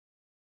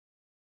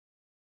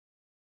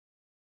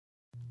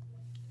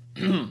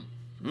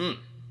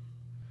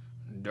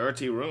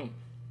Dirty room.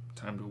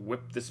 Time to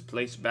whip this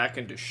place back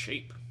into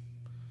shape.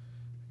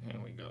 There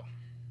we go.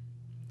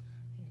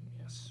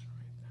 Yes,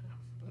 right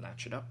there.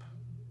 Latch it up.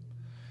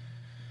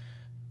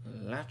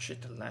 Latch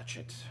it.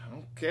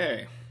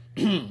 Okay.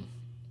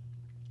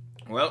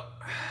 Well,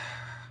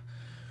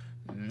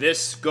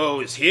 this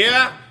goes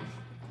here.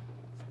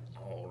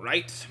 All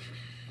right.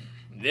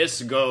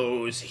 This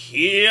goes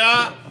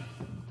here.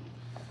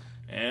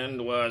 And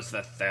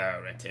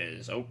there it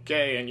is.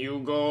 Okay, and you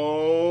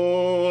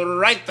go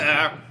right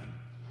there.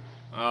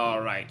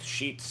 All right,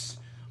 sheets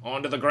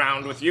onto the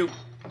ground with you.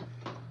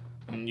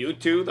 And you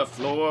two, the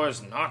floor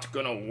is not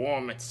gonna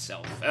warm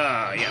itself.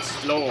 Yes,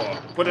 floor.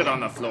 Put it on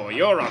the floor.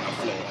 You're on the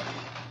floor.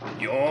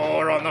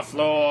 You're on the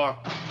floor.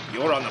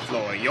 You're on the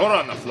floor. You're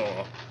on the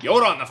floor.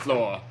 You're on the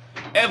floor.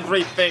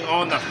 Everything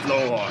on the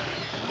floor.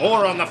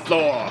 More on the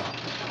floor.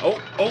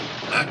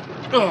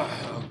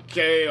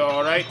 Okay,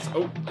 all right.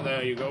 Oh,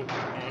 there you go.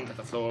 Onto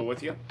the floor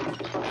with you.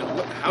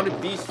 How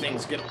did these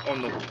things get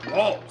on the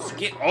walls?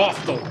 Get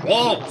off the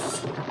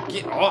walls.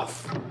 Get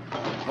off.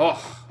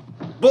 Oh.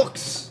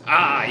 Books!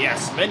 Ah,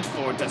 yes, meant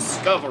for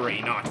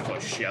discovery, not for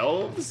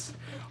shelves.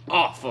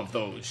 Off of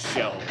those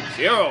shelves.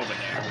 You're over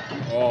there.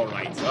 All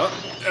right.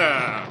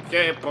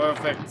 Okay,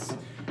 perfect.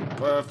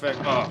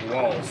 Oh,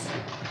 walls.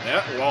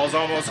 Yeah, wall's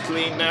almost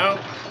clean now.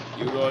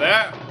 You go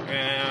there.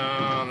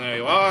 And there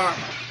you are.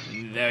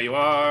 There you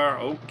are.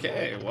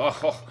 Okay,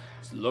 whoa.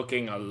 It's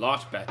looking a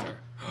lot better.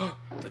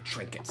 The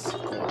trinkets,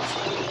 of course.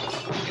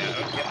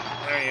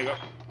 Yeah, there you go.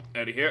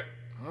 Out of here.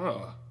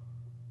 Oh.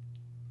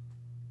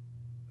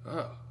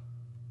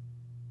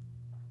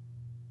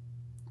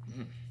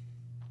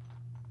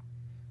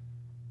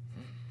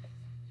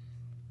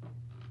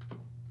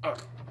 Oh,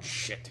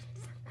 shit.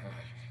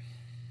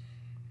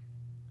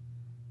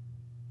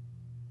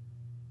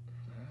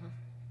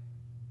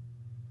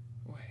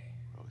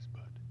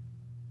 Rosebud.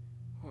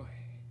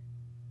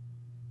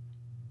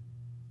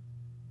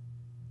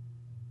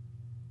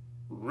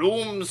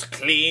 Room's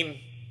clean.